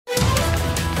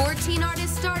13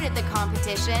 artists started the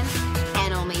competition,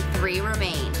 and only 3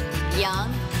 remain: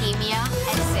 Young, Kimia,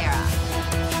 and Sarah.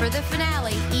 For the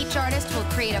finale, each artist will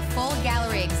create a full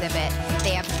gallery exhibit.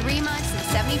 They have 3 months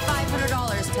and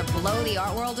 $7,500 to blow the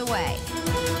art world away.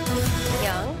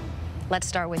 Young, let's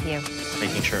start with you.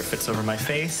 Making sure it fits over my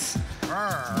face.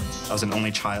 I was an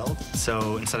only child,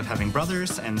 so instead of having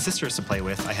brothers and sisters to play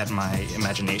with, I had my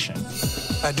imagination.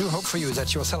 I do hope for you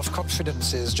that your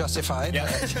self-confidence is justified.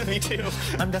 Yeah, me too.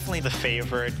 I'm definitely the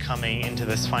favorite coming into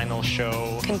this final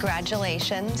show.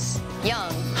 Congratulations.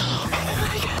 Young.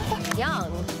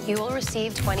 Young, you will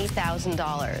receive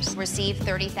 $20,000. Receive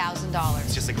 $30,000.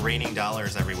 It's just like raining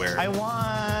dollars everywhere. I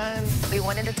won! We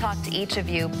wanted to talk to each of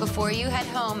you Before you head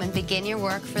home and begin your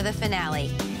work for the finale.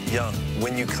 Young,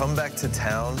 when you come back to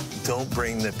town, don't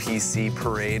bring the PC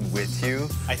parade with you.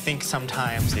 I think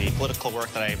sometimes the political work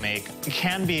that I make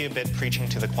can be a bit preaching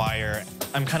to the choir.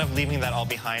 I'm kind of leaving that all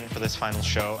behind for this final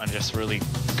show and just really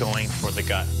going for the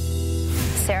gut.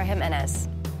 Sarah Jimenez.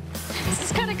 This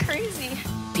is kind of crazy.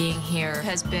 Being here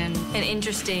has been an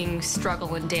interesting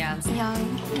struggle in dance.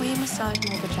 Young, will you massage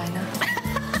my vagina?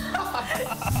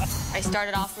 I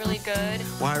started off really good,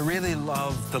 Well, I really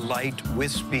love the light,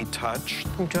 wispy touch.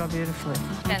 You draw beautifully.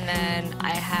 and then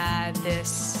I had this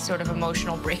sort of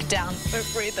emotional breakdown. I'm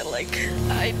afraid that, like,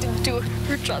 I didn't do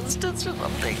her justice or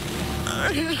something.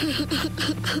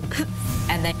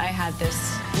 And then I had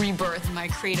this rebirth in my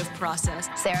creative process.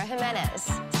 Sarah Jimenez.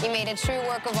 You made a true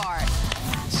work of art.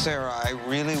 Sarah, I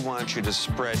really want you to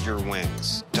spread your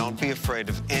wings. Don't be afraid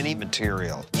of any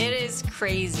material. It is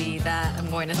crazy that I'm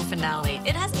going to the finale.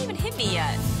 It hasn't even hit me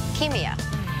yet. Kimia.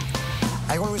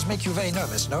 I always make you very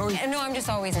nervous, no? No, I'm just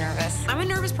always nervous. I'm a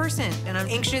nervous person, and I'm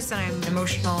anxious, and I'm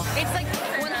emotional. It's like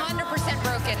 100%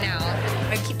 broken now.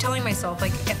 I keep telling myself,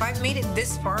 like, if I've made it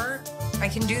this far, I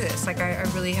can do this. Like, I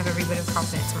really have every bit of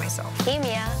confidence in myself.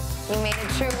 Kimia, you made a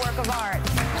true work of art.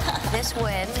 This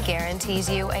win guarantees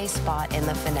you a spot in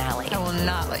the finale. I will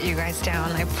not let you guys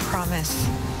down, I promise.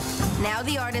 Now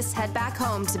the artists head back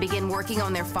home to begin working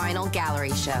on their final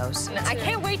gallery shows. I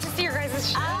can't wait to see your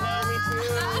guys' show.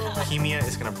 Kimia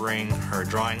is going to bring her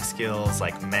drawing skills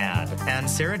like mad. And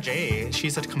Sarah J,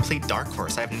 she's a complete dark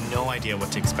horse. I have no idea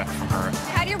what to expect from her.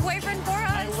 Had your boyfriend for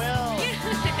us? I will.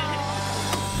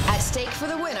 At stake for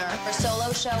the winner, her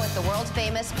solo show at the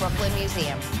world-famous Brooklyn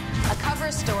Museum, a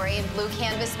cover story in Blue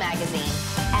Canvas magazine,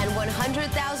 and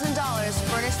 $100,000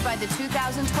 furnished by the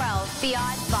 2012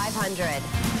 Fiat 500.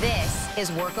 This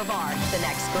is Work of Art, the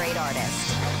next great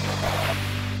artist.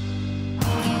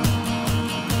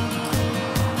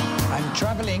 I'm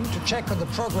traveling to check on the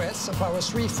progress of our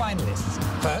 3 finalists.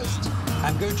 First,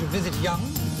 I'm going to visit Young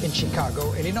in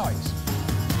Chicago, Illinois.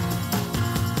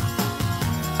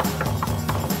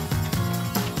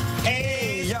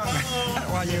 Hey, Young.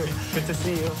 How are you? Good to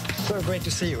see you. So great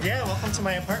to see you. Yeah, welcome to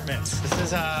my apartment. This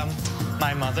is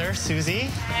my mother, Susie.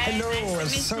 Hello,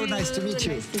 it's so nice to meet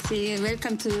you. Nice to see you.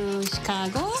 Welcome to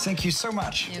Chicago. Thank you so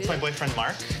much. It's my boyfriend,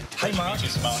 Mark. Hi, Mark.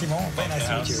 Simon, very nice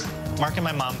to meet you. Mark and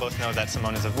my mom both know that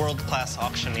Simone is a world-class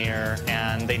auctioneer,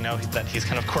 and they know that he's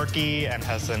kind of quirky and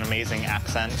has an amazing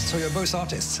accent. So you're both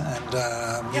artists, and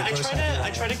Yeah,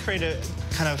 I try to create a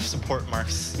kind of support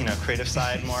Mark's, creative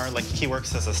side more. Like, he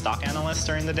works as a stock analyst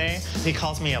during the day. He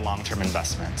calls me a long-term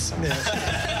investment. So.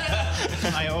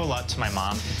 I owe a lot to my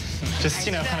mom. Just,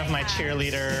 kind of my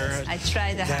cheerleader. I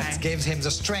tried hard. that gives him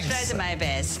the strength. Tried my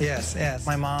best. Yes, yes.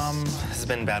 My mom has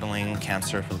been battling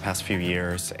cancer for the past few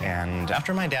years, and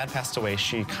after my dad passed away,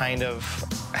 she kind of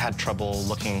had trouble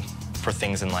looking for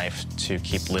things in life to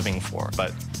keep living for.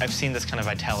 But I've seen this kind of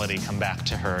vitality come back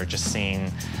to her, just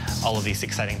seeing all of these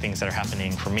exciting things that are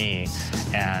happening for me,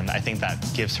 and I think that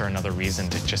gives her another reason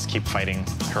to just keep fighting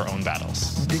her own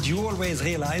battles. Did you always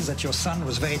realize that your son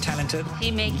was very talented? He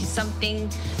makes something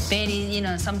very,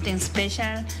 something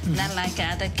special, not like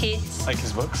other kids. Like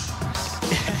his books?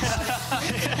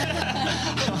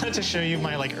 I wanted to show you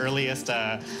my earliest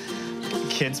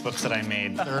kids' books that I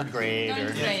made, 3rd grade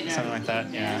or something like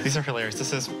that. Yeah, these are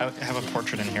hilarious. I have a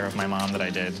portrait in here of my mom that I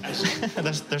did.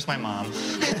 there's my mom.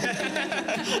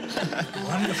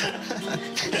 Wonderful.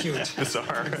 Cute.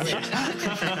 Bizarre.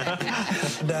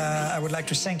 And I would like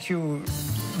to thank you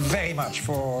very much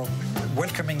for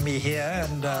welcoming me here.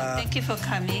 And Thank you for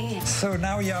coming. so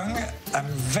now, Young, I'm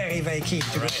very, very keen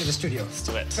to go to the studio. Let's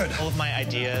do it. Good. All of my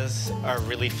ideas are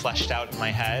really fleshed out in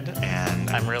my head, and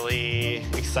I'm really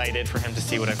excited for him to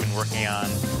see what I've been working on.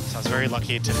 So I was very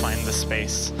lucky to find this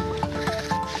space.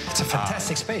 It's It's a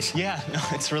fantastic space. Yeah, no,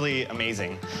 it's really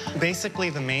amazing.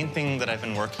 Basically, the main thing that I've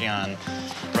been working on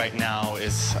right now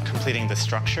is completing the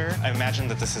structure. I imagine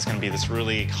that this is going to be this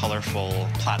really colorful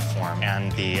platform,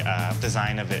 and the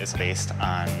design of it is based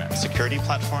on security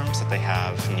platforms that they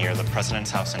have near the president's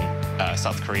house in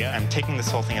South Korea. I'm taking this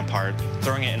whole thing apart,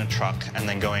 throwing it in a truck, and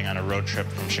then going on a road trip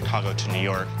from Chicago to New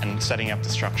York and setting up the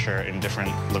structure in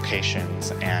different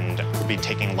locations, and we'll be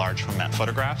taking large format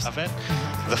photographs of it.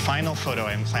 The final photo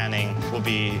I'm planning will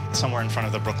be somewhere in front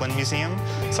of the Brooklyn Museum,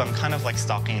 so I'm kind of like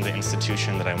stalking the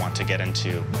institution that I want to get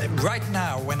into. Right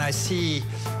now, when I see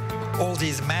all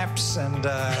these maps and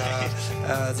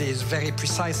these very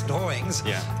precise drawings,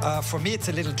 for me it's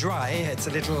a little dry, it's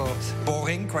a little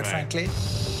boring, quite frankly.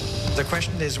 The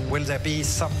question is, will there be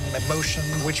some emotion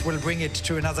which will bring it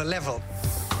to another level?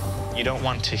 You don't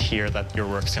want to hear that your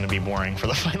work's going to be boring for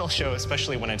the final show,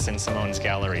 especially when it's in Simone's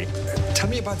gallery. Tell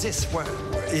me about this.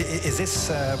 Is this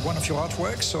one of your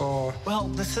artworks, or? Well,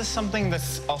 this is something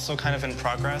that's also kind of in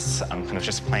progress. I'm kind of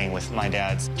just playing with my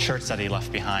dad's shirts that he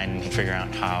left behind and figuring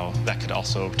out how that could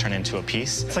also turn into a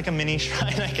piece. It's like a mini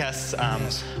shrine, I guess,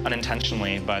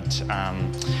 unintentionally. But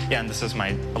yeah, and this is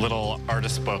my little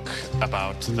artist book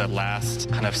about the last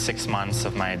kind of 6 months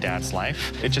of my dad's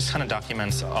life. It just kind of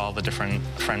documents all the different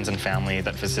friends and family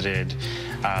that visited,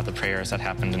 the prayers that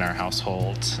happened in our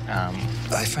household.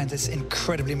 I find this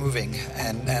incredibly moving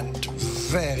and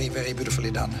very, very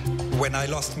beautifully done. When I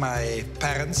lost my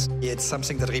parents, it's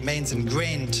something that remains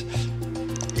ingrained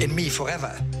in me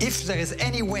forever. If there is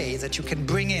any way that you can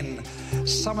bring in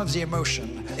some of the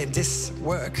emotion in this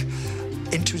work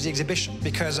into the exhibition,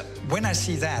 because when I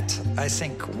see that, I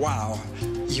think, wow,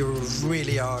 you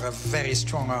really are a very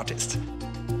strong artist.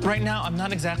 Right now, I'm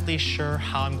not exactly sure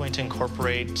how I'm going to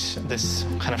incorporate this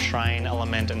kind of shrine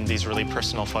element and these really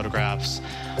personal photographs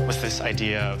with this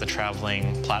idea of the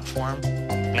traveling platform.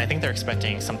 And I think they're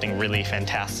expecting something really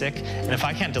fantastic. And if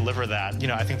I can't deliver that, you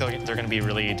know, I think they're going to be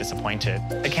really disappointed.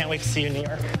 I can't wait to see you in New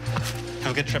York.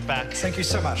 Have a good trip back. Thank you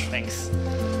so much. Thanks.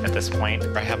 At this point,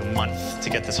 I have a month to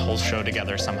get this whole show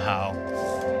together somehow.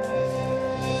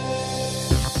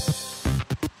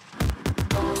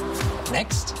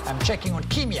 Next, I'm checking on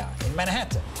Kimia in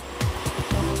Manhattan.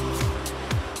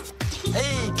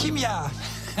 Hey, Kimia!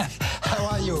 How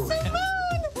are you? Simone!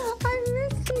 I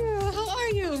missed you. How are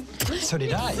you? So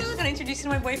did I. Can I introduce you to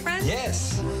my boyfriend?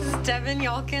 Yes. This is Devin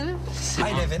Yalkin.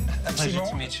 Hi, Devin. I'm Pleasure Simone.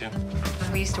 to meet you.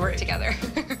 We used to work together.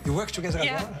 You work together as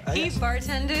Yeah. well? He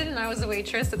bartended and I was a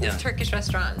waitress at this Turkish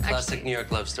restaurant. Classic New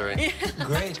York love story. Yeah.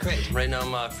 Great, great. Right now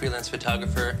I'm a freelance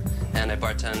photographer and I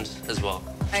bartend as well.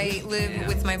 I live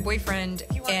with my boyfriend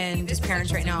and his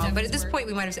parents right now, but at this point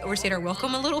we might have overstayed our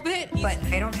welcome a little bit, but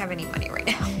I don't have any money right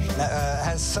now.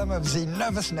 Has some of the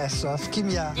nervousness of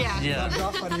Kimia rubbed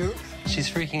off on you? She's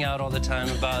freaking out all the time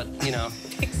about, you know,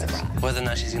 whether or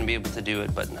not she's going to be able to do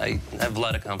it, but I have a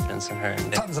lot of confidence in her.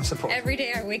 And Tons of support. Every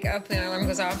day I wake up, the alarm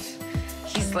goes off.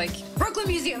 He's like, Brooklyn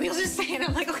Museum, he'll just say it.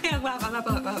 I'm like, okay, I'm up, and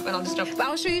I'll just jump. But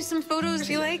I'll show you some photos if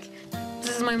you like.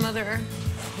 This is my mother.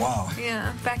 Wow.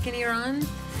 Yeah, back in Iran,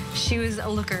 she was a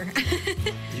looker.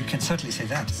 You can certainly say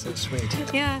that. So sweet.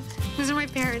 Yeah, these are my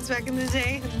parents back in the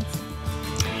day.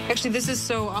 Actually, this is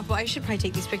so awful. I should probably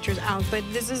take these pictures out, but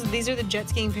these are the jet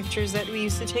skiing pictures that we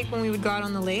used to take when we would go out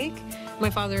on the lake. My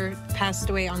father passed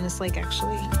away on this lake,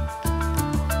 actually. Yeah.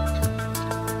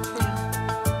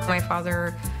 My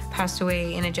father passed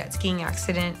away in a jet skiing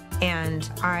accident, and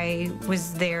I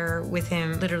was there with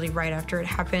him literally right after it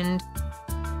happened.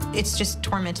 It's just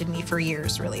tormented me for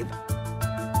years, really.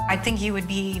 I think you would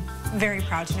be very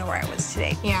proud to know where I was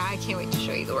today. Yeah, I can't wait to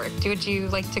show you the work. Would you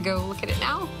like to go look at it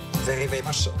now? Very, very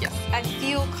much so. Yes. I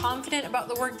feel confident about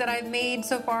the work that I've made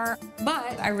so far,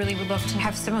 but I really would love to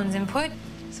have Simone's input.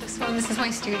 So Simone, this is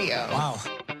my studio. Wow.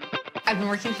 I've been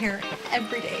working here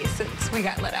every day since we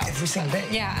got let out. Every single day?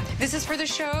 Yeah. This is for the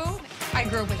show. I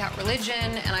grew up without religion,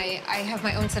 and I have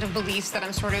my own set of beliefs that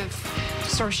I'm sort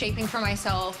of shaping for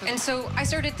myself. And so I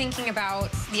started thinking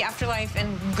about the afterlife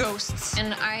and ghosts,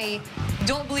 and I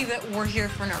don't believe that we're here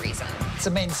for no reason. It's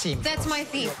the main theme. That's my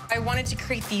theme. I wanted to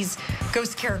create these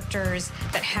ghost characters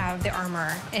that have the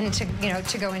armor and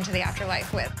to go into the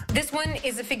afterlife with. This one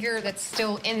is a figure that's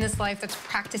still in this life that's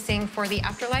practicing for the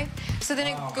afterlife. So then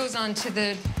it goes on to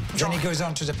the Then it goes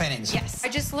on to the paintings. Yes. I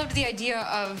just loved the idea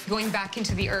of going back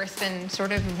into the earth and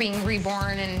sort of being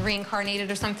reborn and reincarnated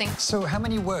or something. So how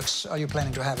many works are you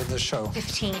planning to have in the show?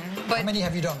 15. But how many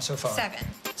have you done so far? 7.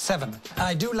 7.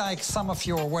 I do like some of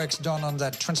your works done on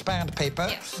that transparent paper.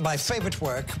 Yes. My favorite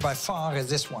work by far is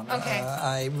this one. Okay.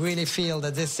 I really feel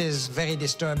that this is very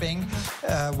disturbing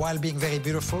while being very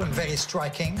beautiful and very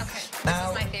striking. Okay.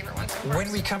 Now, this is my favorite one so far.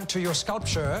 when we come to your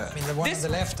sculpture, I mean, the one on the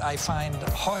left I find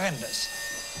horrendous.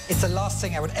 It's the last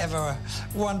thing I would ever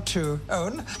want to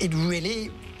own. It really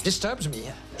disturbs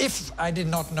me. If I did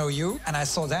not know you and I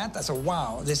saw that, I thought,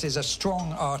 wow, this is a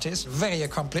strong artist, very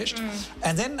accomplished.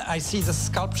 And then I see the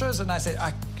sculptures and I say,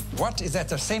 what, is that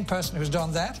the same person who's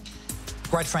done that?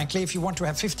 Quite frankly, if you want to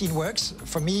have 15 works,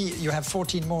 for me, you have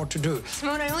 14 more to do.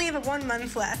 Simone, I only have 1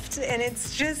 month left, and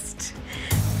it's just...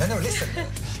 No, listen,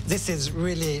 this is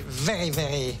really very,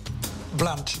 very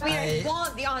blunt. I mean, I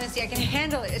want the honesty. I can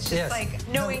handle it. It's just like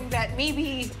knowing that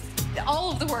maybe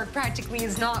all of the work practically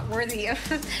is not worthy of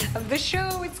the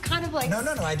show. It's kind of like... No,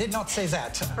 I did not say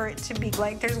that. For it to be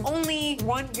like, there's only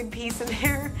one good piece in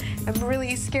there. I'm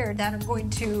really scared that I'm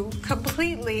going to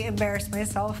completely embarrass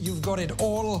myself. You've got it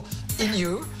all in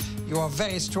you. You are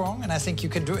very strong, and I think you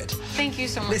can do it. Thank you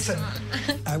so much. Listen,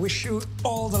 I wish you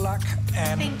all the luck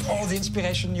and all the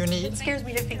inspiration you need. It scares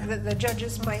me to think that the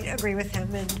judges might agree with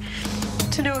him, and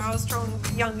to know how strong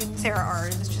Young and Sarah are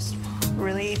is just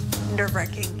really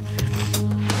nerve-wracking.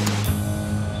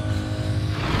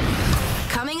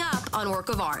 Coming up on Work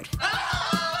of Art.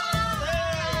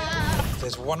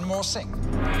 There's one more thing.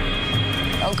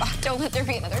 Oh, God, don't let there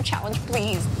be another challenge,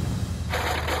 please.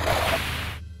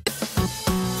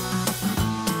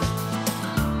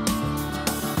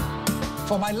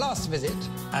 For my last visit,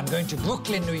 I'm going to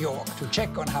Brooklyn, New York, to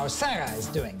check on how Sarah is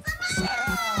doing.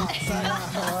 Sarah,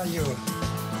 how are you?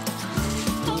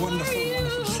 Wonderful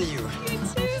to see you.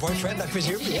 Boyfriend, I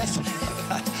presume? Yes.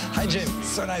 Hi, Jim.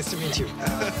 So nice to meet you.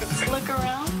 Look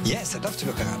around. Yes, I'd love to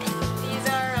look around. These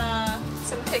are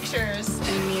some pictures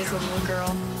of me as a little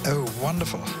girl. Oh,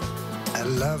 wonderful. I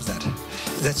love that.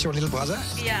 That's your little brother?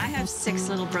 Yeah, I have 6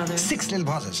 little brothers. 6 little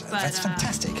brothers. But, that's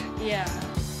fantastic. Yeah.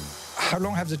 How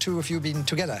long have the two of you been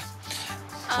together?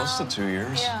 Close to 2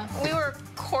 years. Yeah, we were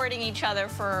courting each other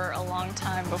for a long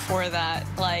time before that.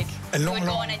 Like, we would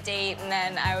go on a date, and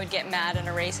then I would get mad and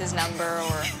erase his number,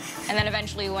 and then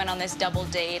eventually we went on this double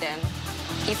date, and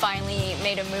he finally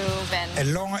made a move, and...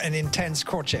 A long and intense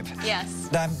courtship. Yes.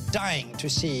 I'm dying to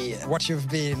see what you've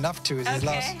been up to these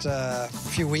last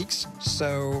few weeks.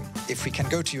 So, if we can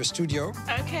go to your studio.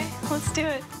 Okay, let's do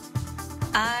it.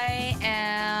 I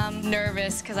am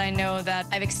nervous because I know that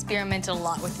I've experimented a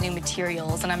lot with new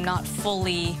materials and I'm not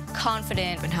fully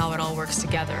confident in how it all works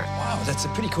together. Wow, that's a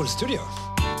pretty cool studio.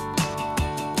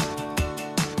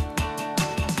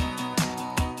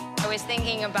 I was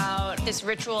thinking about this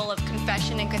ritual of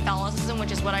confession and Catholicism,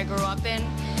 which is what I grew up in,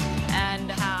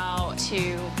 and how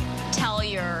to tell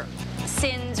your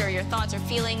sins or your thoughts or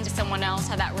feelings to someone else,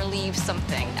 how that relieves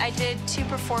something. I did 2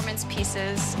 performance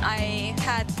pieces. I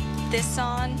had this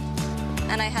on,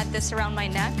 and I had this around my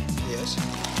neck. Yes.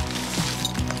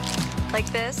 Like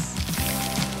this.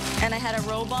 And I had a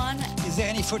robe on. Is there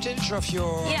any footage of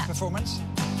your performance?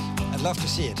 I'd love to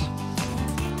see it.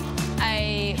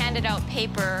 I handed out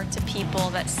paper to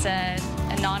people that said,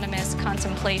 anonymous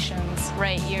contemplations.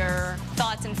 Write your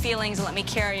thoughts and feelings and let me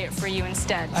carry it for you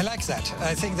instead. I like that.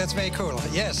 I think that's very cool.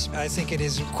 Yes, I think it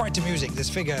is quite amusing,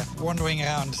 this figure wandering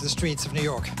around the streets of New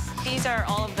York. These are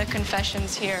all of the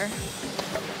confessions here.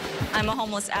 I'm a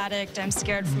homeless addict. I'm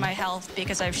scared for my health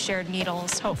because I've shared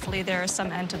needles. Hopefully there is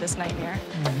some end to this nightmare.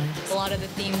 A lot of the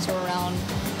themes were around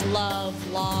love,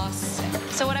 loss.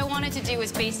 So what I wanted to do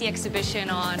was base the exhibition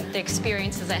on the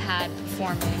experiences I had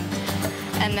performing.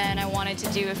 And then I wanted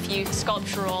to do a few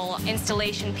sculptural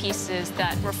installation pieces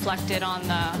that reflected on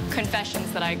the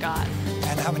confessions that I got.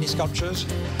 And how many sculptures?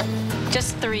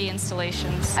 Just 3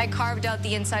 installations. I carved out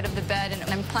the inside of the bed, and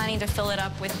I'm planning to fill it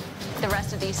up with the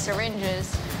rest of these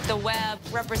syringes. The web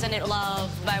represented love.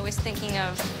 I was thinking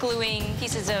of gluing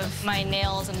pieces of my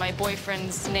nails and my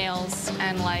boyfriend's nails,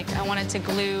 and like I wanted to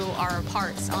glue our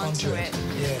parts onto it.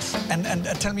 Yes. And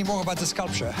tell me more about the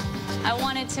sculpture. I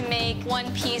wanted to make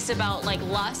one piece about like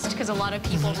lust, because a lot of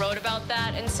people wrote about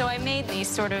that, and so I made these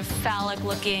sort of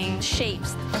phallic-looking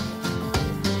shapes.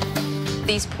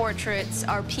 These portraits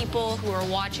are people who are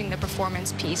watching the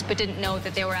performance piece but didn't know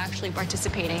that they were actually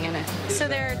participating in it. So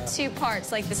there are two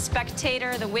parts, like the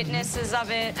spectator, the witnesses of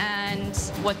it, and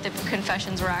what the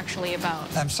confessions were actually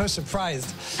about. I'm so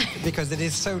surprised because it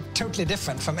is so totally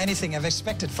different from anything I've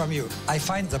expected from you. I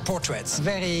find the portraits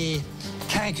very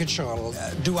caricatural.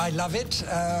 Do I love it?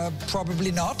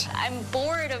 Probably not. I'm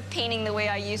bored of painting the way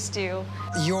I used to.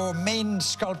 Your main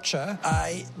sculpture,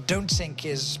 I don't think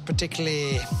is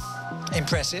particularly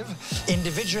impressive.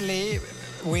 Individually,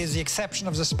 with the exception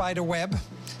of the spider web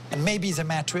and maybe the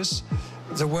mattress,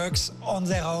 the works on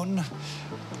their own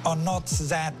are not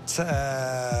that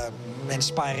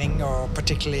inspiring or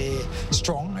particularly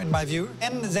strong, in my view.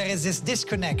 And there is this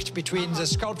disconnect between the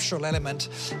sculptural element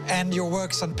and your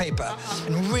works on paper.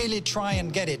 And really try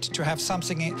and get it to have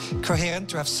something coherent,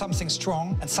 to have something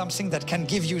strong, and something that can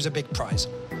give you the big prize.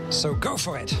 So go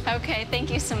for it. Okay,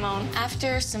 thank you, Simone.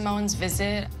 After Simone's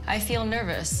visit, I feel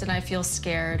nervous and I feel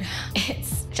scared.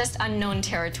 It's just unknown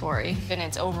territory, and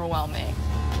it's overwhelming.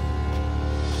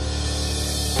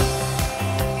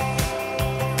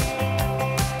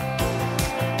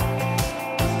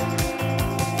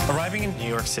 Arriving in New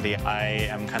York City, I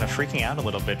am kind of freaking out a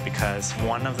little bit because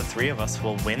one of the three of us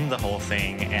will win the whole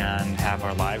thing and have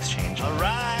our lives change. All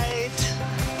right.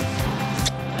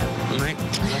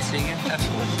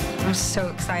 I'm so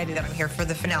excited that I'm here for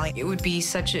the finale. It would be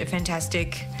such a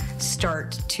fantastic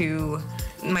start to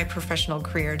my professional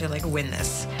career to like win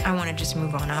this. I want to just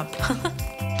move on up.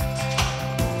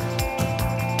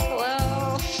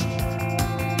 Hello.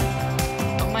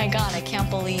 Oh my God, I can't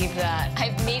believe that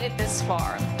I've made it this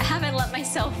far. I haven't let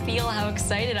myself feel how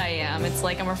excited I am. It's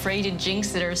like I'm afraid to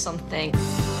jinx it or something.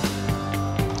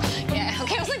 Yeah,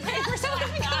 okay, I was like, wait for someone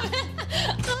to come.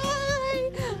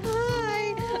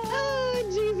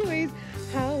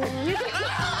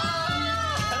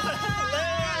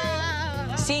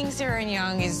 Seeing Sarah and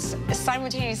Young is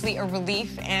simultaneously a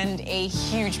relief and a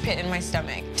huge pit in my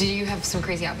stomach. Did you have some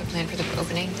crazy outfit planned for the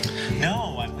opening?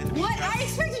 No. What? I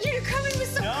expected you to come in with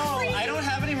some crazy... No, I don't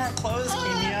have any more clothes,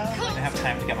 Kenya. I didn't have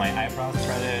time to get my eyebrows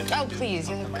threaded. Oh, please,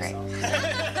 you look great.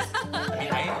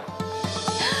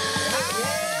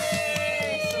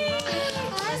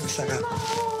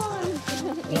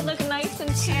 You look nice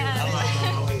and tan.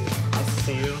 Hello. Nice to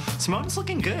see you. Simone's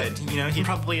looking good. You know, he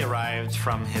probably arrived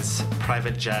from his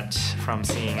private jet, from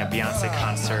seeing a Beyonce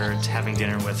concert, having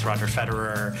dinner with Roger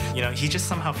Federer. You know, he just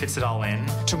somehow fits it all in.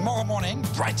 Tomorrow morning,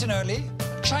 bright and early,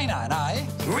 China and I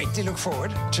greatly look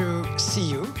forward to see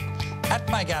you at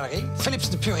my gallery, Philips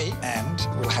de Pury, and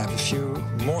we'll have a few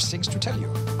more things to tell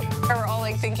you. We're all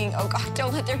like thinking, oh God,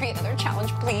 don't let there be another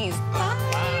challenge, please. Bye.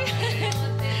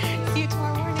 See you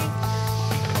tomorrow morning.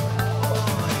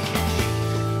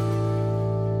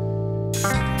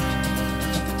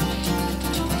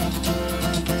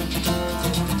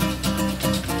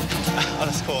 Oh,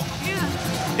 that's cool.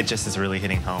 Yeah. It just is really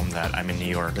hitting home that I'm in New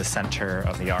York, the center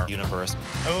of the art universe.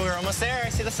 Oh, we're almost there. I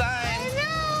see the sign. I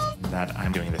know. That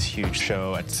I'm doing this huge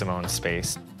show at Simone's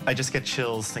space. I just get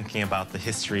chills thinking about the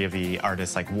history of the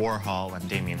artists like Warhol and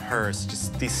Damien Hirst,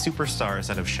 just these superstars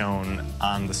that have shown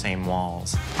on the same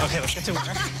walls. Okay, let's get to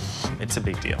work. It's a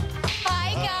big deal.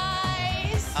 Hi,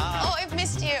 guys. Oh, I've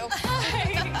missed you.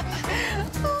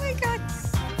 Oh, my God.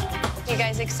 You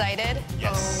guys excited?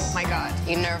 Yes. Oh, my God.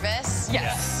 You nervous?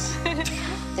 Yes.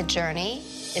 The journey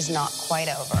is not quite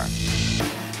over.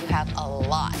 You have a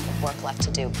lot of work left to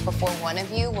do before one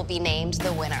of you will be named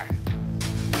the winner.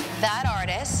 That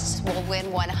artist will win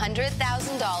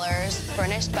 $100,000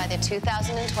 furnished by the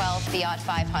 2012 Fiat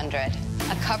 500,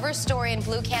 a cover story in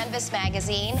Blue Canvas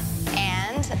magazine,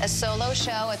 and a solo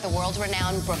show at the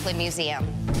world-renowned Brooklyn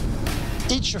Museum.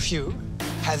 Each of you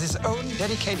has his own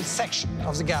dedicated section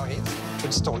of the gallery to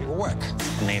install your work.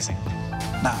 Amazing.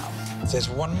 Now, there's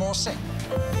one more thing.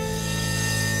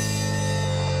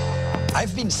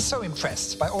 I've been so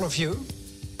impressed by all of you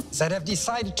that I've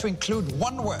decided to include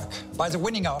one work by the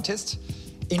winning artist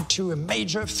into a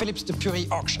major Philips de Pury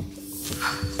auction.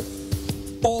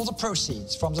 All the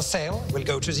proceeds from the sale will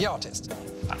go to the artist.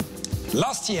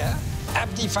 Last year,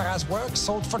 Abdi Farah's work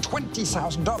sold for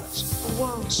 $20,000.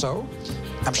 Whoa. So,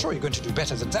 I'm sure you're going to do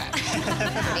better than that.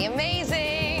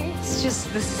 Amazing. This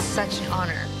is such an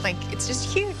honor. Like, it's just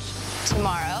huge.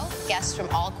 Tomorrow, guests from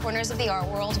all corners of the art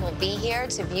world will be here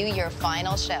to view your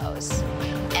final shows.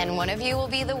 And one of you will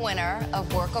be the winner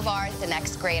of Work of Art, The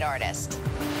Next Great Artist.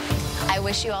 I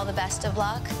wish you all the best of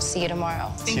luck. See you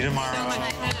tomorrow. See you tomorrow.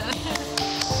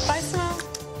 Bye, Simone.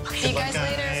 See you guys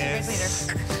later.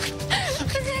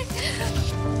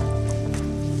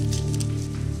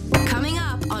 Coming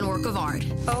up on Work of Art.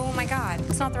 Oh my God,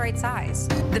 it's not the right size.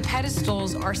 The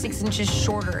pedestals are 6 inches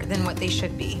shorter than what they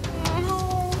should be.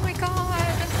 Oh my God.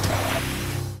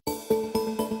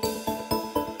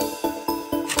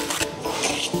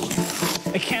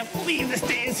 I can't believe this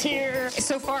day is here.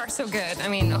 So far, so good. I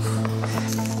mean,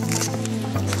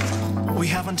 We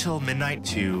have until midnight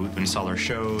to install our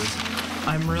shows.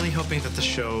 I'm really hoping that the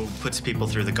show puts people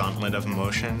through the gauntlet of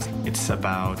emotions. It's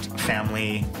about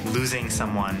family, losing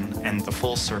someone, and the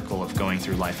full circle of going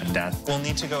through life and death. We'll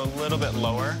need to go a little bit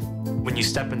lower. When you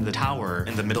step into the tower,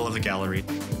 in the middle of the gallery,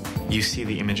 you see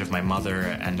the image of my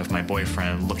mother and of my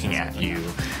boyfriend looking at you,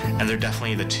 and they're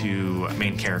definitely the two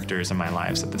main characters in my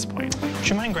lives at this point. Do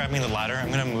you mind grabbing the ladder?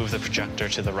 I'm going to move the projector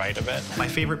to the right a bit. My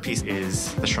favorite piece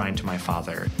is the shrine to my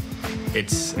father.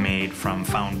 It's made from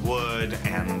found wood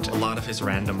and a lot of his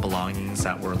random belongings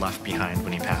that were left behind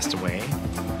when he passed away.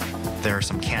 There are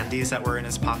some candies that were in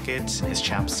his pocket, his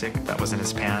chapstick that was in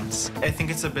his pants. I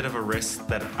think it's a bit of a risk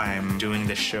that I'm doing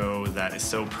this show that is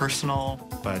so personal,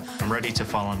 but I'm ready to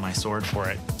fall on my sword for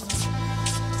it.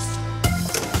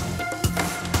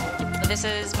 This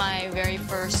is my very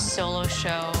first solo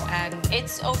show, and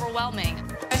it's overwhelming.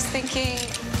 I was thinking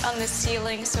on the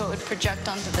ceiling so it would project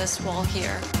onto this wall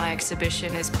here. My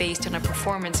exhibition is based on a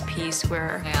performance piece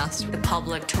where I asked the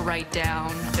public to write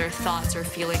down their thoughts or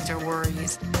feelings or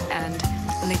worries. And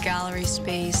in the gallery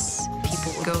space,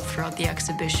 people will go throughout the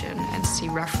exhibition and see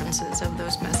references of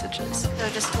those messages. So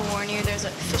just to warn you, there's a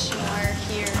fishing wire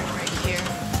here and right here.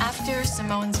 After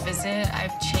Simone's visit,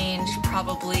 I've changed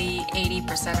probably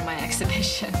 80% of my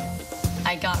exhibition.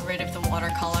 I got rid of the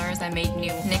watercolors. I made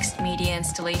new mixed media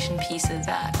installation pieces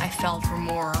that I felt were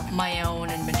more my own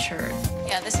and matured.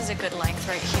 Yeah, this is a good length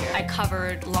right here. I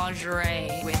covered lingerie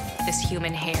with this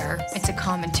human hair. It's a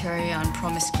commentary on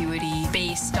promiscuity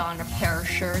based on a hair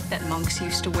shirt that monks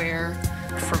used to wear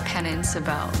for penance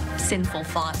about sinful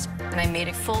thoughts. And I made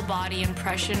a full body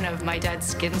impression of my dead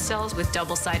skin cells with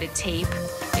double-sided tape.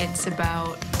 It's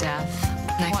about death.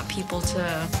 And I want people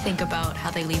to think about how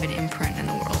they leave an imprint in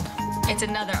the world. It's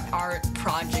another art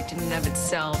project in and of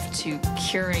itself to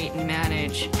curate and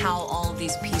manage how all of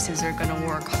these pieces are going to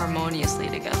work harmoniously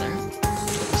together.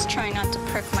 Just trying not to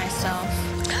prick myself.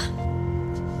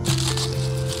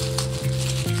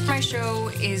 my show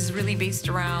is really based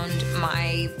around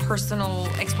my personal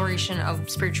exploration of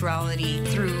spirituality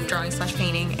through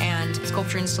drawing/painting and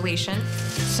sculpture installation.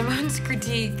 Simone's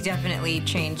critique definitely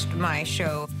changed my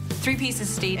show. 3 pieces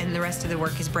stayed and the rest of the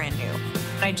work is brand new.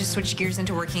 I just switched gears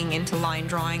into working into line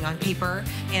drawing on paper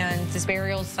and this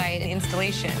burial site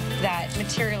installation that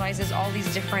materializes all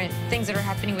these different things that are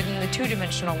happening within the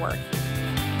 2-dimensional work.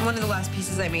 One of the last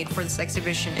pieces I made for this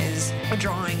exhibition is a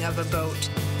drawing of a boat.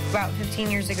 About 15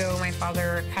 years ago, my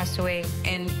father passed away,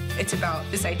 and it's about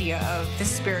this idea of the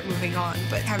spirit moving on,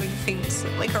 but having things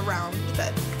like around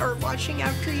that are watching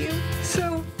after you.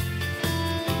 So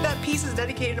that piece is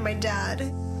dedicated to my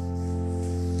dad.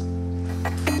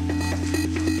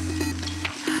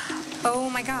 Oh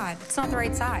my God, it's not the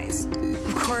right size.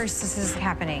 Of course this is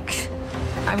happening.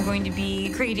 I'm going to be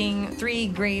creating 3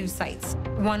 grave sites,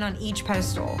 1 on each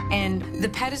pedestal, and the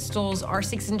pedestals are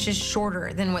 6 inches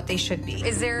shorter than what they should be.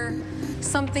 Is there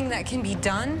something that can be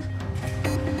done?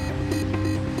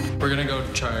 We're gonna go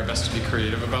try our best to be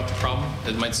creative about the problem.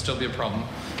 It might still be a problem,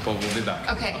 but we'll be back.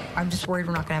 Okay. I'm just worried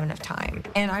we're not gonna have enough time,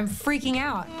 and I'm freaking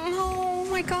out. Oh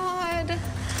my God.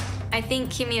 I think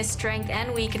Kimia's strength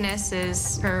and weakness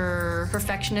is her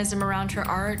perfectionism around her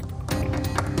art.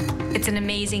 It's an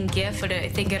amazing gift, but I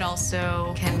think it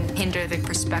also can hinder the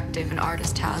perspective an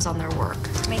artist has on their work.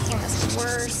 It's making this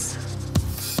worse.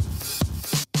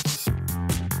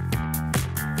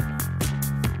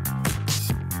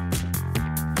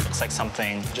 Looks like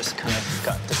something just kind of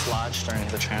got dislodged during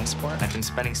the transport. I've been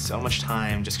spending so much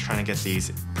time just trying to get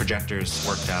these projectors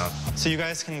worked out. So you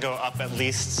guys can go up at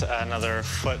least another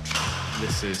foot.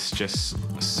 This is just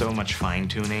so much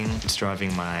fine-tuning. It's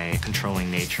driving my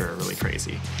controlling nature really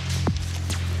crazy.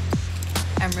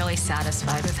 I'm really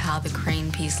satisfied with how the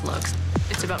crane piece looks.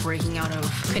 It's about breaking out of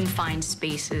confined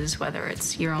spaces, whether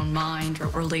it's your own mind or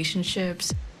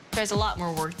relationships. There's a lot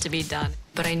more work to be done,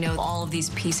 but I know all of these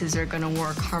pieces are going to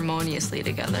work harmoniously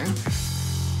together.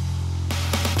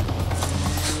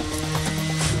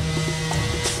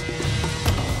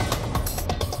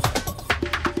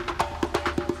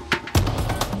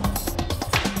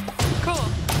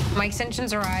 Cool. My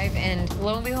extensions arrive, and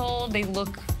lo and behold, they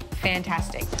look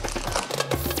fantastic.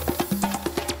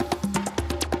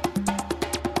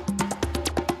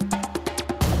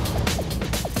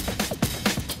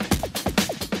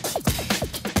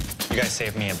 You guys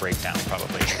saved me a breakdown,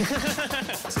 probably.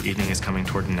 The evening is coming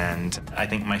toward an end. I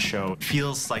think my show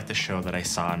feels like the show that I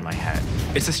saw in my head.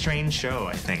 It's a strange show,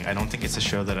 I think. I don't think it's a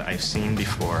show that I've seen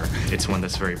before. It's one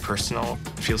that's very personal.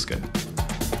 It feels good.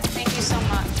 Thank you so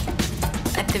much.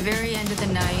 At the very end of the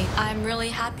night, I'm really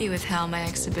happy with how my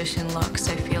exhibition looks.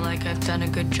 I feel like I've done a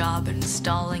good job at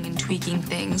installing and tweaking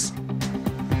things.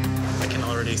 I can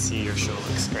already see your show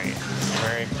looks great.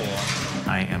 Very cool.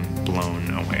 I am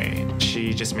blown away.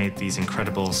 She just made these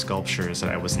incredible sculptures that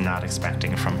I was not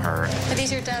expecting from her. Are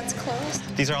these your dad's clothes?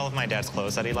 These are all of my dad's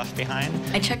clothes that he left behind.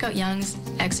 I check out Young's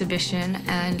exhibition,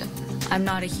 and I'm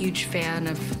not a huge fan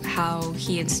of how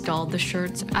he installed the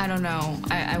shirts. I don't know.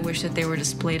 I wish that they were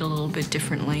displayed a little bit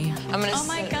differently. Oh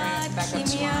my God,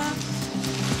 Kimia.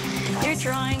 Your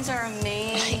drawings are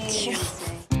amazing. Thank you.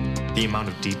 The amount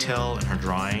of detail in her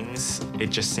drawings, it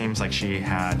just seems like she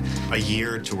had a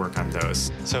year to work on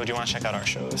those. So do you want to check out our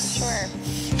shows? Sure.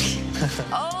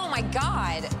 Oh my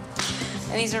God.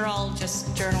 And these are all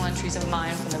just journal entries of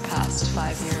mine from the past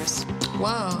 5 years.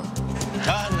 Whoa.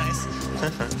 Ah, nice.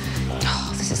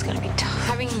 Oh, this is gonna be tough.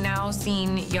 Having now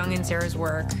seen Young and Sarah's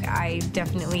work, I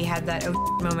definitely had that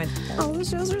moment. Oh, the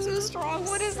shows are so strong.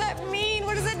 What does that mean?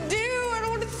 What does it do? I don't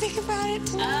want to think about it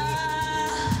tonight.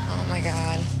 Oh my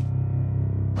God.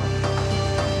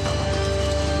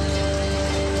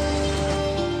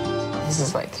 This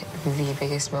is like the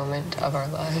biggest moment of our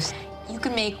lives. You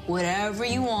can make whatever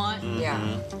you want. Yeah.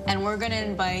 And we're gonna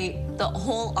invite the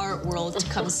whole art world to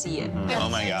come see it. Oh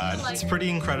my God. It's pretty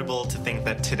incredible to think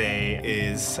that today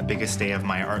is the biggest day of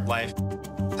my art life.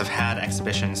 I've had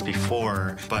exhibitions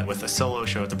before, but with a solo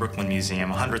show at the Brooklyn Museum,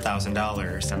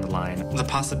 $100,000 down the line, the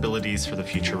possibilities for the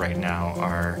future right now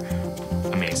are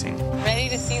amazing. Ready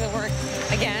to see the work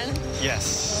again?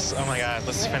 Yes. Oh my God,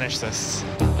 let's finish this.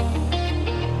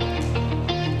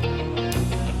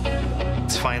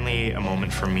 It's finally a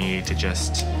moment for me to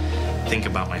just think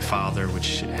about my father,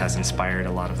 which has inspired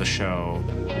a lot of the show.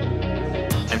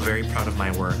 I'm very proud of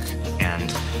my work, and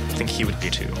I think he would be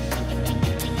too.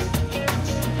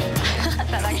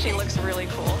 That actually looks really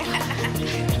cool.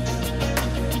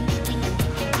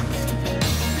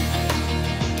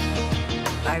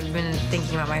 I've been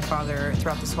thinking about my father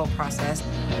throughout this whole process.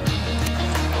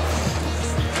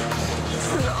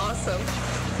 This is awesome.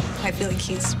 I feel like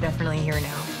he's definitely here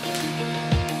now.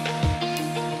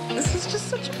 This is just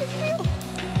such a big deal.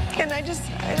 And I don't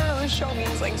know, the show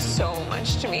means like so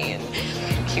much to me, and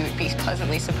He would be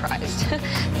pleasantly surprised.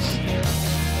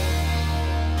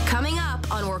 Coming up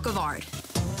on Work of Art.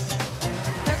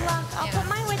 Good luck. I'll put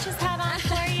my witch's hat on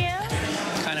for you.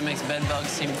 Kind of makes bed bugs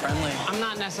seem friendly. I'm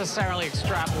not necessarily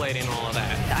extrapolating all of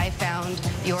that. I found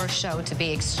your show to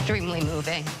be extremely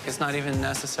moving. It's not even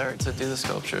necessary to do the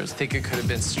sculptures. I think it could have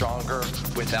been stronger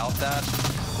without that.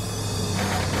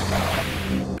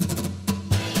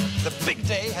 The big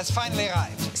day has finally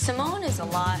arrived. Simone is a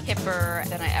lot hipper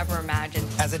than I ever imagined.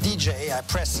 As a DJ, I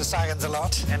press the sirens a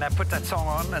lot, and I put that song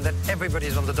on, and then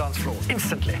everybody's on the dance floor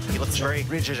instantly. He looks very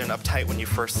rigid and uptight when you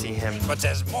first see him. But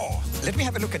there's more. Let me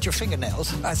have a look at your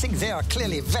fingernails. I think they are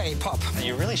clearly very pop.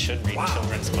 You really should read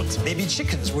children's books. Maybe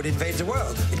chickens would invade the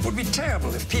world. It would be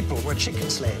terrible if people were chicken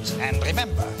slaves. And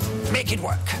remember, make it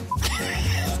work.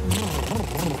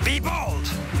 Be bold,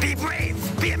 be brave,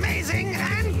 be amazing,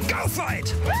 and go for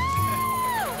it!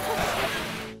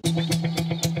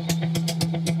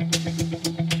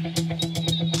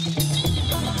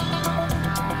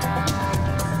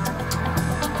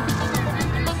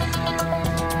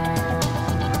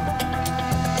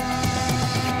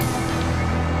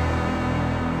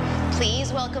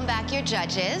 Please welcome back your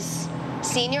judges.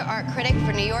 Senior art critic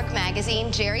for New York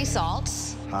Magazine, Jerry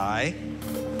Saltz. Hi.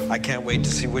 I can't wait to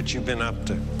see what you've been up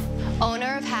to.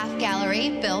 Owner of Half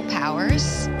Gallery, Bill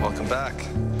Powers. Welcome back.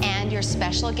 And your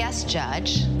special guest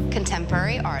judge,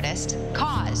 contemporary artist,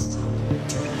 Cause.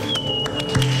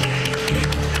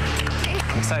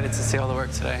 I'm excited to see all the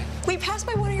work today. we passed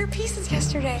by one of your pieces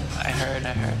yesterday. I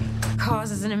heard.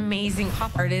 Cause is an amazing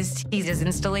pop artist. He does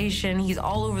installation. He's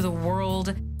all over the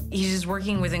world. He's just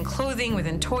working within clothing,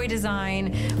 within toy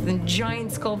design, within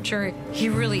giant sculpture. He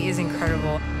really is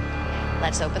incredible.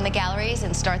 Let's open the galleries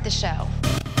and start the show.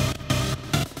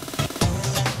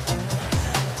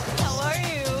 How are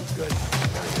you? Good.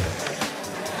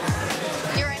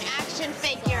 You're an action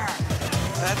figure.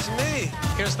 That's me.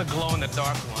 Here's the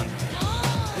glow-in-the-dark one.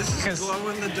 This is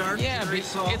glow-in-the-dark? Yeah,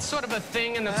 it's sort of a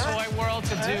thing in the toy world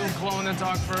to do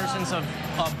glow-in-the-dark versions of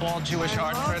bald Jewish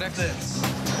art critics.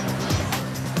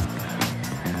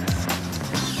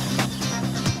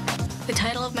 The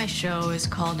title of of my show is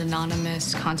called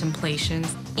Anonymous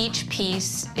Contemplations. Each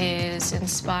piece is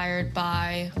inspired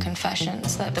by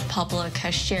confessions that the public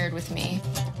has shared with me.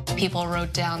 People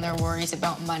wrote down their worries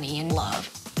about money and love,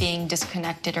 being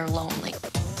disconnected or lonely,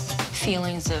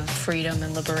 feelings of freedom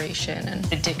and liberation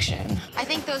and addiction. I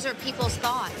think those are people's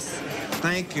thoughts.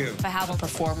 Thank you. I have a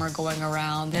performer going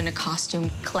around in a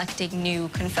costume collecting new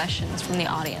confessions from the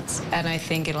audience, and I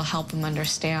think it'll help them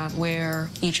understand where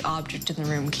each object in the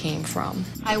room came from.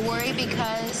 I worry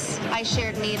because I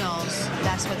shared needles.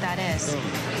 That's what that is.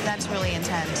 That's really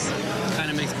intense. Kind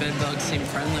of makes bed bugs seem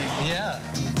friendly. Yeah.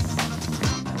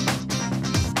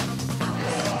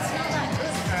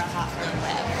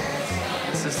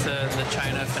 Is this the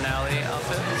China finale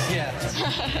outfit? Yeah.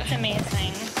 It's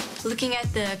amazing. Looking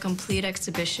at the complete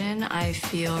exhibition, I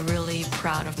feel really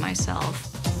proud of myself.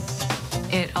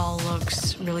 It all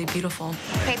looks really beautiful.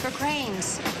 Paper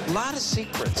cranes. A lot of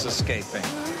secrets escaping.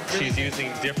 She's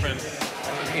using different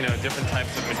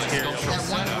types of materials. That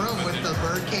one room with the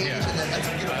bird cage and that's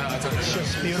beautiful. It's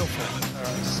just beautiful.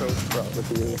 I'm so proud of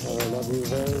you. I love you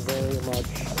very, very much.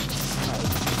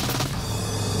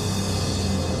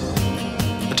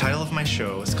 The title of my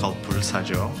show is called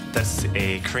Bulsajo. That's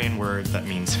a Korean word that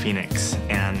means phoenix,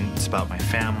 and it's about my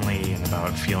family and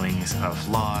about feelings of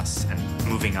loss and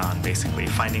moving on, basically,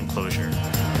 finding closure.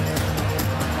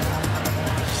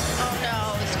 Oh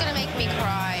no, it's gonna make me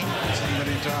cry.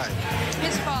 Somebody died.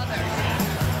 His father.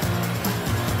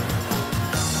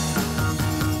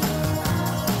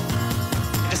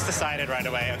 I just decided right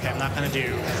away, okay, I'm not going to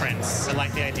do prints. I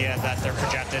like the idea that they're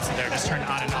projected, so they're just turned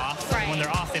on and off. Right. When they're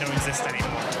off, they don't exist anymore.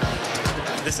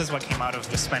 This is what came out of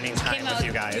just spending time with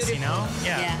you guys, beautiful. you know?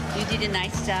 Yeah, you did a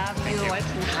nice job. You were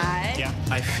working hard. Yeah.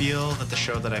 I feel that the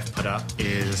show that I've put up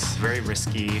is very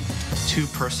risky, too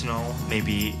personal,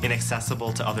 maybe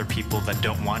inaccessible to other people that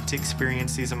don't want to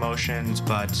experience these emotions,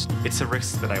 but it's a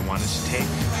risk that I wanted to take.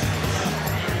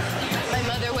 My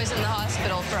mother was in the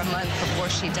hospital for a month before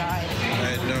she died.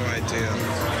 I had no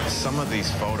idea. Some of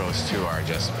these photos, too, are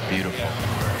just beautiful.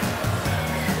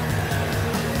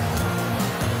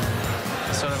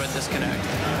 Sort of a disconnect.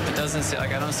 It doesn't see,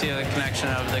 like, I don't see a connection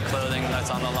of the clothing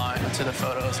that's on the line to the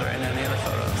photos or in any of the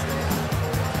photos.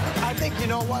 I think, you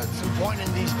know what's important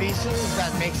in these pieces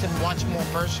that makes it much more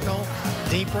personal,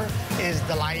 deeper, is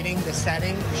the lighting, the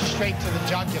setting, straight to the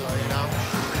jugular, you know?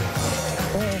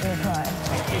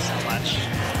 Thank you so much.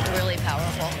 Really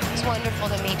powerful. It's wonderful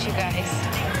to meet you guys.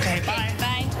 Okay, bye.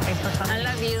 Bye. Thanks for coming. I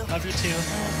love you. Love you too.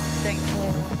 Thank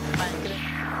you. Bye.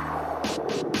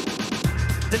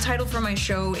 The title for my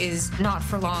show is Not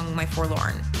For Long, My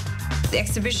Forlorn. The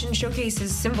exhibition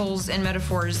showcases symbols and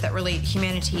metaphors that relate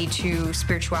humanity to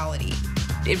spirituality.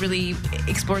 It really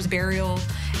explores burial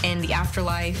and the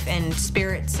afterlife and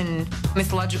spirits and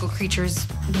mythological creatures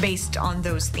based on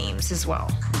those themes as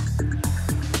well.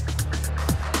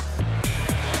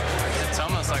 It's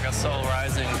almost like a soul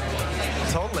rising.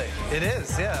 Totally. It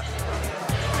is, yeah.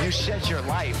 You shed your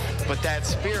life, but that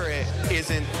spirit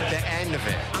isn't the end of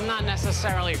it. I'm not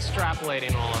necessarily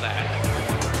extrapolating all of that.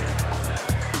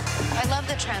 I love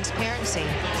the transparency.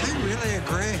 I really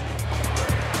agree.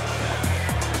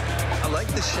 I like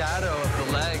the shadow of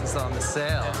the legs on the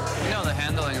sail. You know, the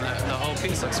handling, the whole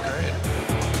piece looks great.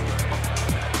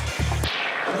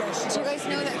 Do you guys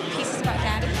know that piece is about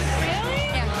Daddy? Really?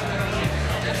 Yeah.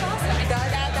 That's awesome.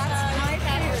 That's my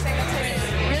dad who was saying that to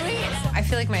me. Really? I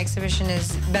feel like my exhibition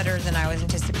is better than I was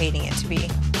anticipating it to be.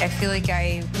 I feel like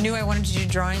I knew I wanted to do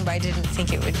drawing, but I didn't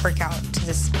think it would work out to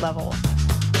this level.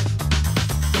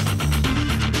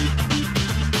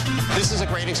 This is a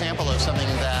great example of something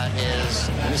that is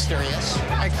mysterious.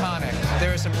 Iconic.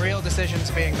 There are some real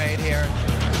decisions being made here.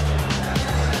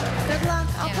 Good luck.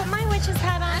 I'll put my witch's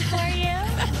hat on for you.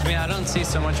 I mean, I don't see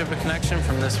so much of a connection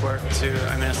from this work to,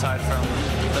 I mean, aside from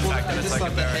the fact that it's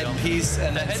like a burial. The headpiece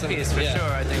and the headpiece, for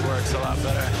sure, I think works a lot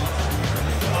better.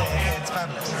 It's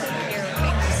fabulous.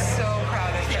 So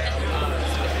proud of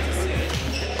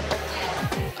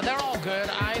you. They're all good.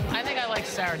 I think I like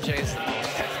Sarah J's.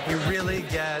 You really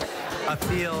get a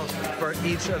feel for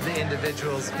each of the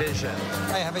individual's vision.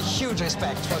 I have a huge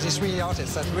respect for these three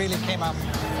artists that really came up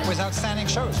with outstanding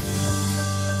shows.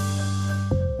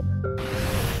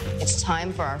 It's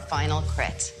time for our final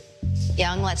crit.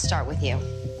 Young, let's start with you.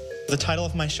 The title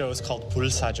of my show is called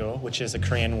Bulsajo, which is a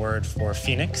Korean word for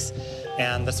phoenix.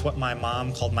 And that's what my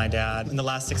mom called my dad in the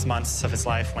last 6 months of his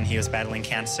life when he was battling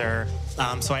cancer.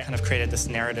 So I kind of created this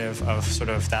narrative of sort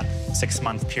of that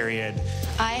 6-month period.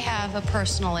 I have a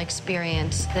personal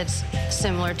experience that's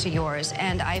similar to yours,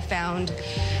 and I found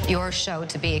your show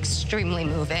to be extremely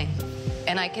moving.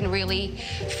 And I can really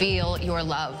feel your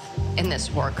love in this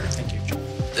work. Thank you.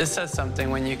 It says something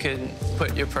when you can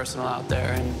put your personal out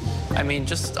there. And I mean,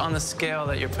 just on the scale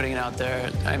that you're putting it out there,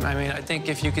 I mean, I think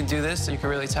if you can do this, you can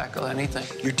really tackle anything.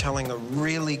 You're telling a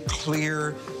really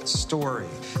clear story,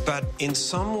 but in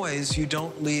some ways you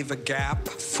don't leave a gap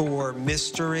for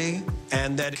mystery,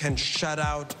 and that can shut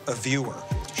out a viewer.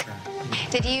 Sure.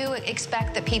 Did you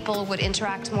expect that people would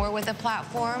interact more with the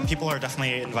platform? People are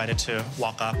definitely invited to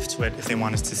walk up to it if they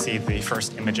wanted to see the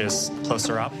first images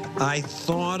closer up. I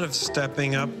thought of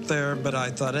stepping up there, but I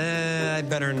thought, I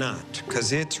better not,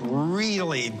 because it's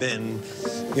really been,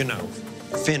 you know,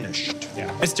 finished.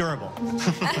 Yeah, it's durable.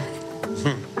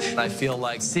 I feel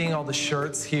like seeing all the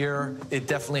shirts here, it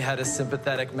definitely had a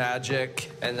sympathetic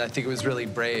magic, and I think it was really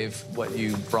brave what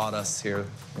you brought us here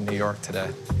in New York today.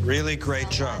 Really great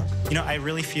job. You know, I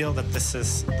really feel that this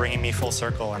is bringing me full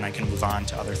circle and I can move on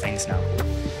to other things now.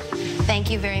 Thank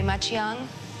you very much, Young.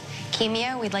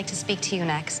 Kimia, we'd like to speak to you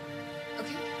next.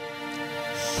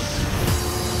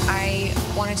 I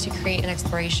wanted to create an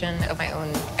exploration of my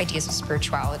own ideas of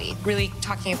spirituality, really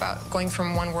talking about going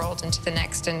from one world into the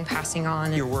next and passing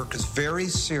on. Your work is very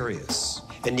serious,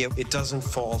 and yet it doesn't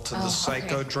fall to the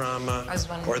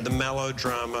psychodrama or the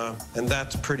melodrama, and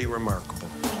that's pretty remarkable.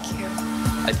 Thank you.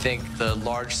 I think the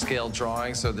large-scale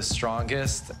drawings are the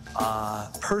strongest.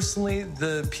 Personally,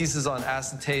 the pieces on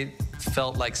acetate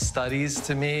felt like studies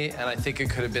to me, and I think it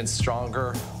could have been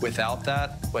stronger without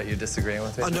that. What, you're disagreeing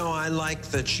with me? Oh, no, I like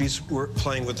that she's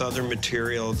playing with other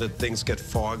material, that things get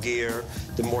foggier,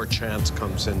 the more chance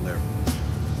comes in there.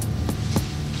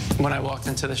 When I walked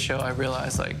into the show, I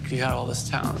realized, like, you had all this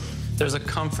talent. There's a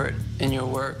comfort in your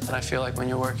work that I feel like when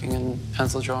you're working in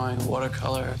pencil drawing,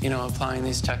 watercolor, you know, applying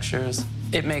these textures,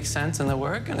 it makes sense in the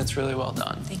work, and it's really well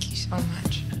done. Thank you so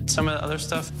much. Some of the other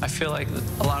stuff, I feel like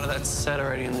a lot of that's said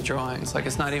already in the drawings. Like,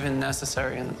 it's not even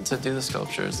necessary to do the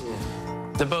sculptures.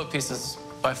 The boat piece is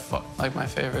by far, like, my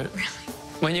favorite. Really?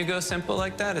 When you go simple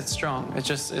like that, it's strong. It's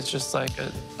just like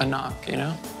a knock, you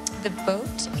know? The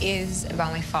boat is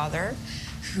about my father,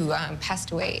 who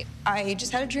passed away. I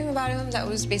just had a dream about him that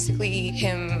was basically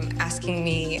him asking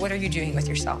me, what are you doing with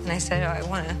yourself? And I said, oh, I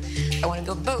wanna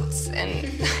build boats.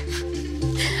 And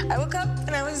I woke up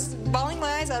and I was bawling my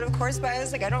eyes out, of course, but I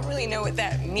was like, I don't really know what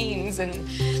that means. And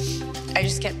I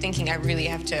just kept thinking I really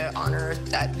have to honor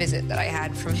that visit that I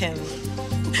had from him.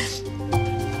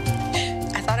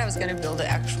 I thought I was gonna build an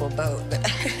actual boat, but...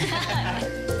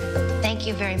 Thank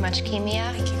you very much,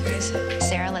 Kimia. Thank you, guys.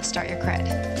 Sarah, let's start your cred.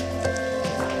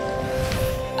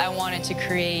 I wanted to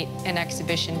create an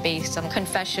exhibition based on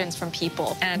confessions from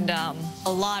people. And a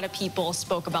lot of people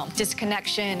spoke about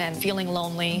disconnection and feeling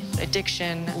lonely,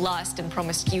 addiction, lust, and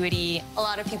promiscuity. A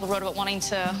lot of people wrote about wanting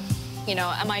to, you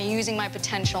know, am I using my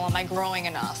potential? Am I growing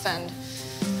enough? And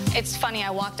it's funny,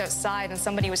 I walked outside and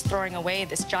somebody was throwing away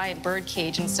this giant bird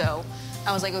cage. And so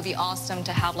I was like, it would be awesome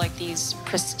to have like these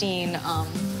pristine,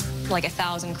 like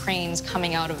 1,000 cranes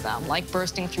coming out of them, like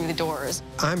bursting through the doors.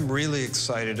 I'm really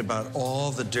excited about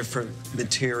all the different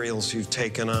materials you've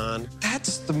taken on.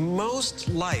 That's the most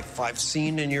life I've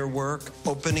seen in your work.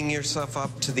 Opening yourself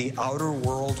up to the outer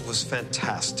world was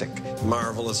fantastic.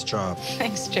 Marvelous job.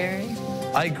 Thanks, Jerry.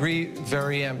 I agree,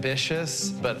 very ambitious,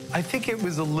 but I think it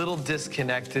was a little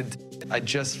disconnected. I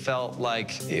just felt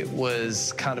like it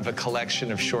was kind of a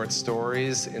collection of short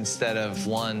stories instead of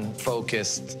one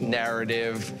focused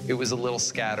narrative. It was a little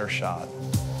scattershot.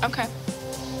 Okay.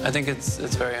 I think it's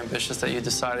very ambitious that you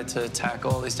decided to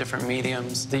tackle all these different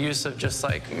mediums. The use of just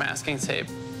like masking tape,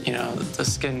 you know, the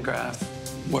skin graft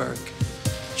work,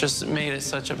 just made it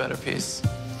such a better piece.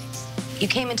 You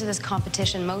came into this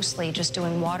competition mostly just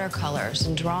doing watercolors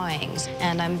and drawings,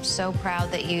 and I'm so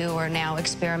proud that you are now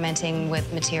experimenting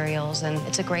with materials, and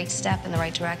it's a great step in the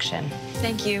right direction.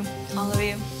 Thank you, all of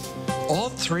you. All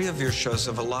three of your shows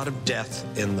have a lot of depth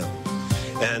in them,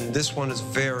 and this one is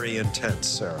very intense,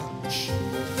 Sarah.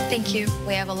 Thank you.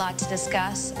 We have a lot to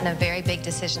discuss and a very big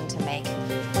decision to make.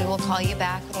 We will call you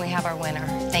back when we have our winner.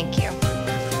 Thank you.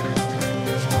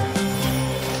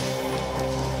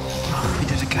 We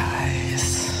did it, guys.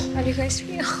 How do you guys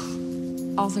feel?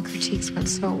 All the critiques went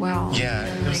so well. Yeah,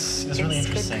 it was really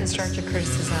interesting. It's good constructive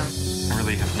criticism. I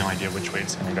really have no idea which way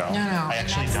it's going to go. No. I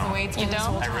actually don't. The way it's been this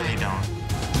whole I really time. don't.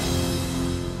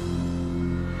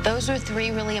 Those were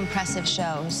 3 really impressive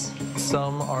shows.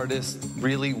 Some artists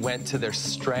really went to their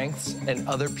strengths, and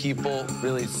other people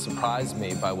really surprised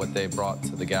me by what they brought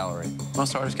to the gallery.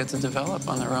 Most artists get to develop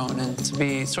on their own, and to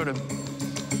be sort of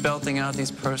belting out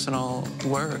these personal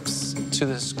works to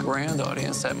this grand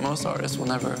audience that most artists will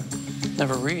never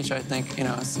reach, I think, you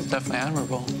know, it's definitely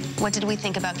admirable. What did we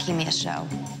think about Kimia's show?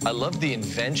 I love the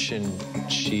invention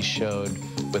she showed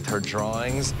with her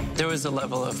drawings. There was a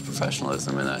level of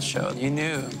professionalism in that show. You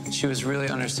knew she was really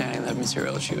understanding the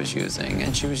material she was using,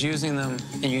 and she was using them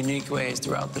in unique ways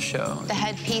throughout the show. The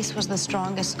headpiece was the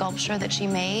strongest sculpture that she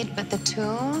made, but the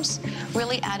tombs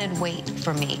really added weight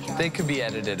for me. They could be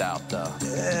edited out, though.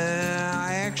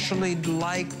 I actually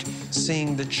liked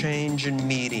seeing the change in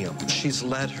medium. She's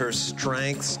let her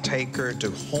strengths take her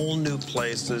to whole new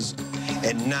places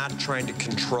and not trying to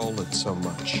control it so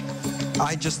much.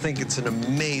 I just think it's an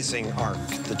amazing arc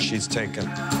that she's taken.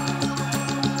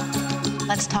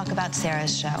 Let's talk about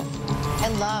Sarah's show. I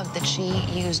love that she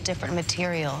used different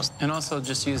materials. And also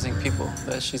just using people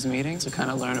that she's meeting to kind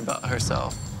of learn about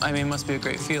herself. I mean, it must be a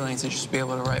great feeling to just be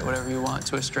able to write whatever you want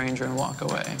to a stranger and walk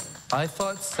away. I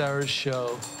thought Sarah's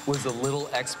show was a little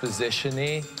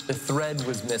exposition-y. The thread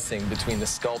was missing between the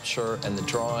sculpture and the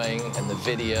drawing and the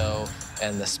video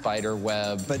and the spider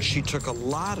web. But she took a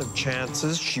lot of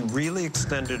chances. She really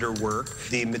extended her work.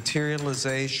 The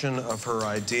materialization of her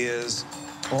ideas,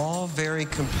 all very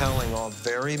compelling, all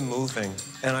very moving.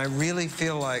 And I really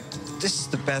feel like this is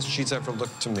the best she's ever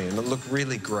looked to me, and it looked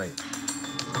really great.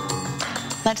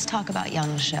 Let's talk about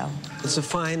Young's show. It's a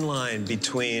fine line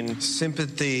between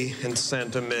sympathy and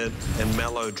sentiment and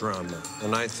melodrama.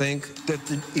 And I think that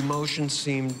the emotions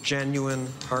seemed genuine,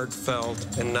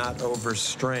 heartfelt, and not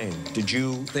overstrained. Did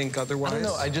you think otherwise?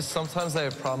 I don't know. Sometimes I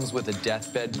have problems with a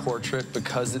deathbed portrait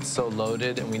because it's so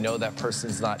loaded and we know that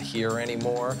person's not here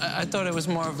anymore. I thought it was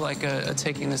more of like a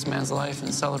taking this man's life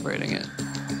and celebrating it.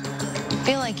 I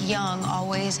feel like Young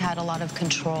always had a lot of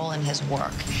control in his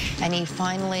work, and he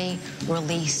finally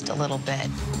released a little bit.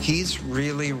 He's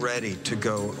really ready to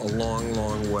go a long,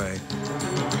 long way.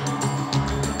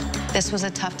 This was a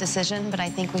tough decision, but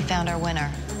I think we found our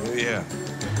winner. Yeah.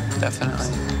 Definitely.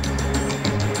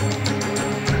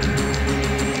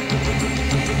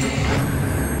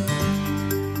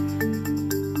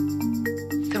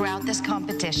 Throughout this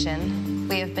competition,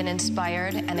 we have been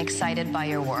inspired and excited by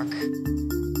your work.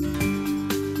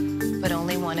 But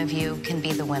only one of you can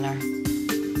be the winner.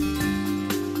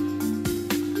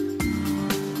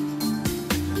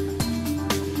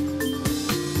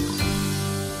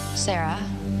 Sarah,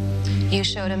 you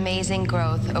showed amazing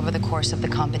growth over the course of the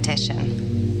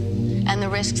competition. And the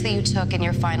risks that you took in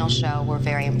your final show were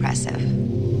very impressive.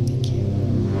 Thank you.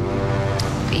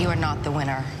 But you are not the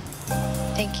winner.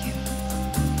 Thank you.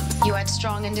 You had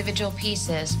strong individual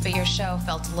pieces, but your show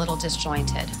felt a little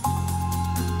disjointed.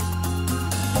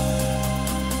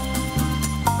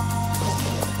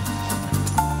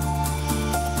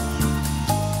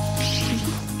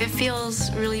 It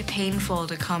feels really painful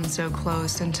to come so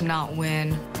close and to not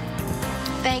win.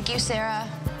 Thank you, Sarah.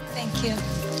 Thank you.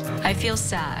 I feel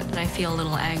sad and I feel a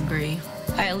little angry.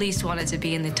 I at least wanted to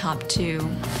be in the top 2.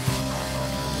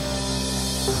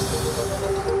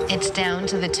 It's down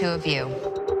to the two of you.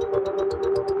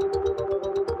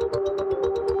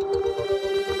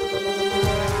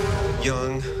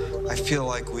 Young, I feel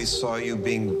like we saw you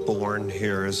being born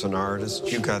here as an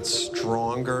artist. You got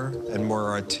stronger and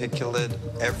more articulate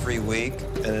every week,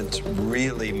 and it's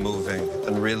really moving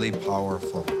and really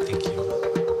powerful. Thank you.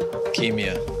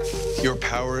 Kimia, your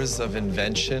powers of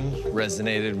invention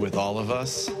resonated with all of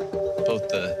us. Both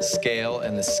the scale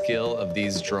and the skill of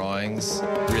these drawings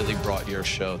really brought your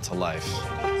show to life.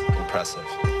 Impressive.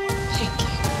 Thank you.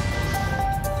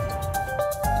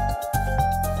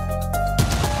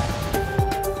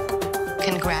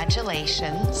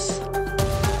 Congratulations.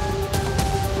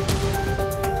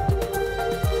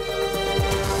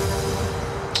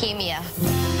 Kimia,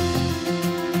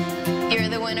 you're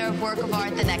the winner of Work of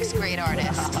Art, the next great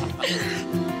artist.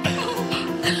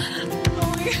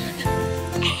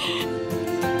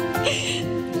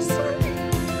 Sorry.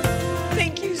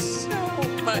 Thank you so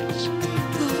much.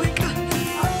 Oh my God.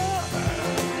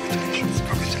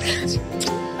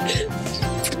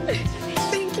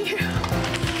 Thank you.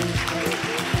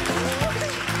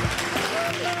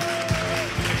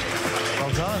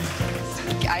 Well done.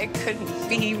 I couldn't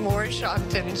be more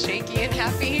shocked and shaky and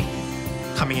happy.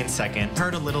 Coming in second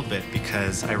hurt a little bit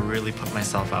because I really put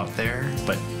myself out there,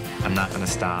 but I'm not going to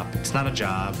stop. It's not a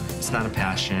job. It's not a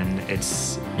passion.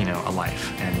 It's, a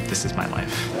life, and this is my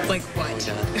life. Like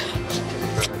what?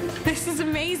 This is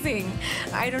amazing.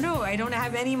 I don't know. I don't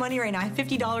have any money right now. I have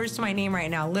 $50 to my name right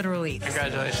now, literally.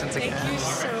 Congratulations again. Thank you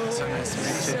So nice to meet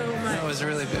you. so much. No, it was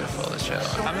really beautiful, the show.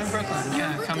 I'm in Brooklyn.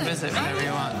 Yeah, come visit whenever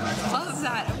you want. Love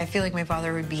that. I feel like my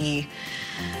father would be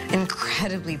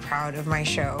incredibly proud of my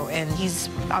show, and he's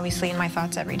obviously in my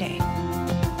thoughts every day.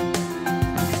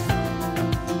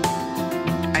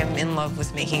 I'm in love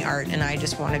with making art, and I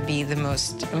just want to be the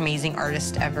most amazing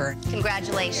artist ever.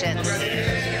 Congratulations.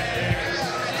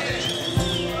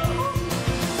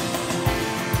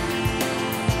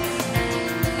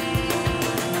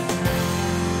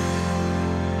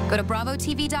 Go to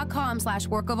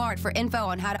bravotv.com/work-of-art for info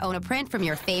on how to own a print from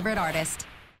your favorite artist.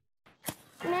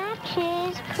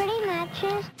 Matches, pretty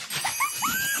matches.